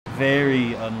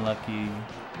Very unlucky.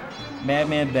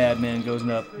 Madman Badman goes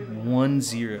up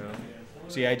 1-0.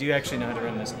 See, I do actually know how to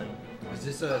run this now. Is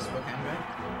this a Spokane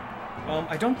guy?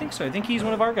 I don't think so. I think he's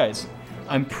one of our guys.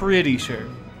 I'm pretty sure.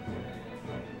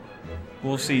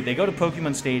 We'll see. They go to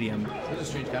Pokemon Stadium. That's a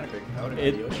strange counter pick. I would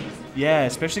have gone Yoshi's. Yeah,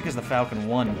 especially because the Falcon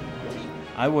won.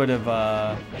 I would have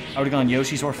gone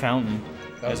Yoshi's or Fountain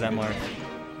as that mark.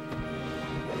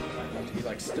 He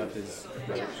like stuffed his.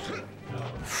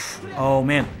 Oh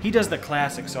man, he does the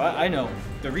classic. So I know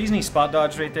the reason he spot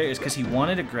dodged right there is because he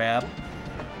wanted to grab,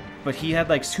 but he had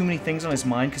like too many things on his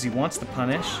mind because he wants to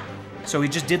punish. So he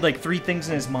just did like 3 things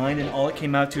in his mind, and all it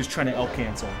came out to is trying to L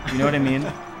cancel. You know what I mean?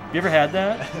 You ever had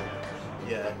that?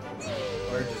 Yeah.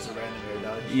 Or just a random air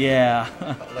dodge. Yeah.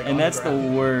 Like and that's the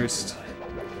worst.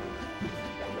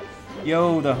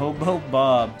 Yo, the Hobo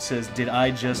Bob says, "Did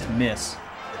I just miss?"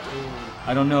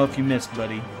 I don't know if you missed,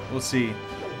 buddy. We'll see.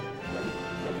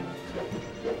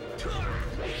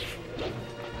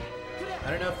 I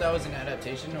don't know if that was an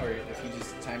adaptation or if you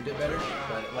just timed it better,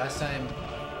 but last time...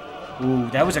 Ooh,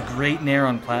 that was a great nair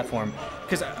on platform.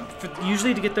 Because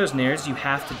usually to get those nairs, you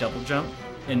have to double jump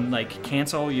and like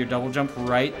cancel your double jump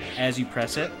right as you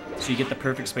press it, so you get the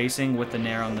perfect spacing with the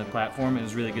nair on the platform. It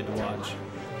was really good to watch.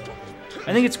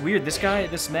 I think it's weird. This guy,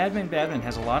 this Madman Badman,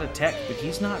 has a lot of tech, but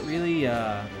he's not really.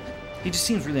 He just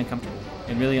seems really uncomfortable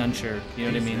and really unsure. You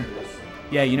know what I mean?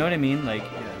 Yeah, you know what I mean. Like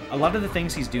a lot of the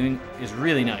things he's doing is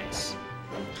really nice,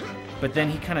 but then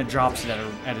he kind of drops it out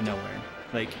of nowhere.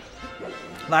 Like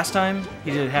last time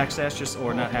he did a hack dash,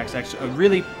 or not hack dash, a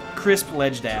really crisp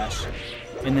ledge dash,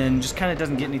 and then just kind of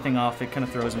doesn't get anything off it. Kind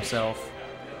of throws himself.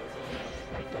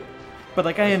 But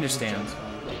like I understand.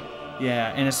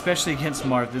 Yeah, and especially against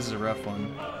Marth, this is a rough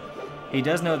one. He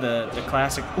does know the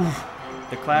classic. Oof,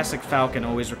 the classic Falcon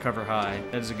always recover high.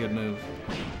 That is a good move.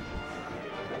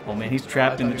 Oh man, he's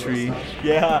trapped in the tree.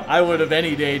 Yeah, I would have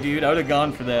any day, dude. I would have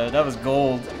gone for that. That was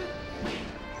gold.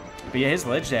 But yeah, his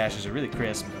ledge dashes are really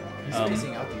crisp. He's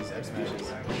spacing out these F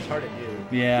smashes. It's hard to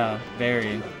do. Yeah,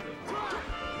 very.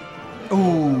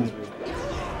 Ooh.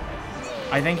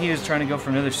 I think he was trying to go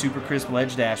for another super crisp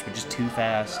ledge dash, but just too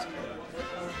fast.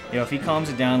 If he calms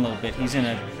it down a little bit, he's in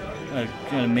an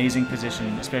amazing position,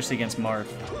 especially against Marth.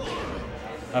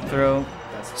 Up throw.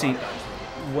 See,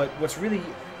 what's really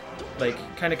like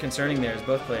kind of concerning there is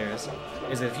both players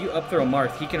is that if you up throw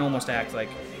Marth, he can almost act like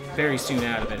very soon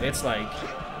out of it. It's like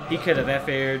he could have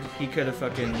F-aired, he could have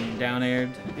fucking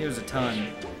down-aired. It was a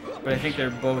ton. But I think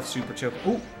they're both super choke.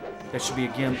 Ooh, that should be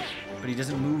a gimp, but he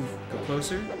doesn't move. Go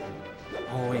closer.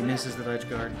 Oh, he misses the ledge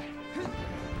guard.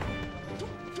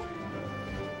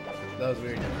 That was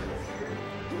weird.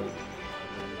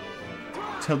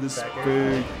 Tell the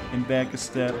Spurg and back a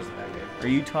step. Are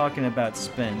you talking about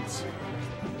Spence?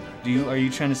 Are you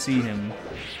trying to see him?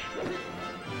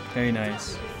 Very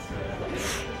nice.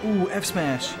 Ooh, F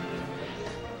smash.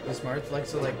 This Marth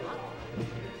likes to like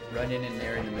run in and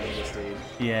nair in the middle of the stage.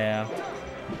 Yeah.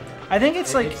 I think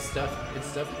it's like it's stuffed the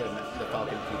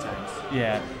Falcon a few times.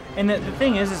 Yeah, and the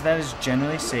thing is that is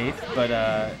generally safe, but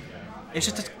it's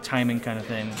just a timing kind of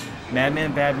thing.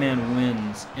 Madman Badman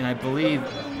wins, and I believe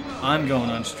I'm going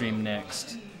on stream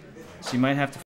next, so you might have to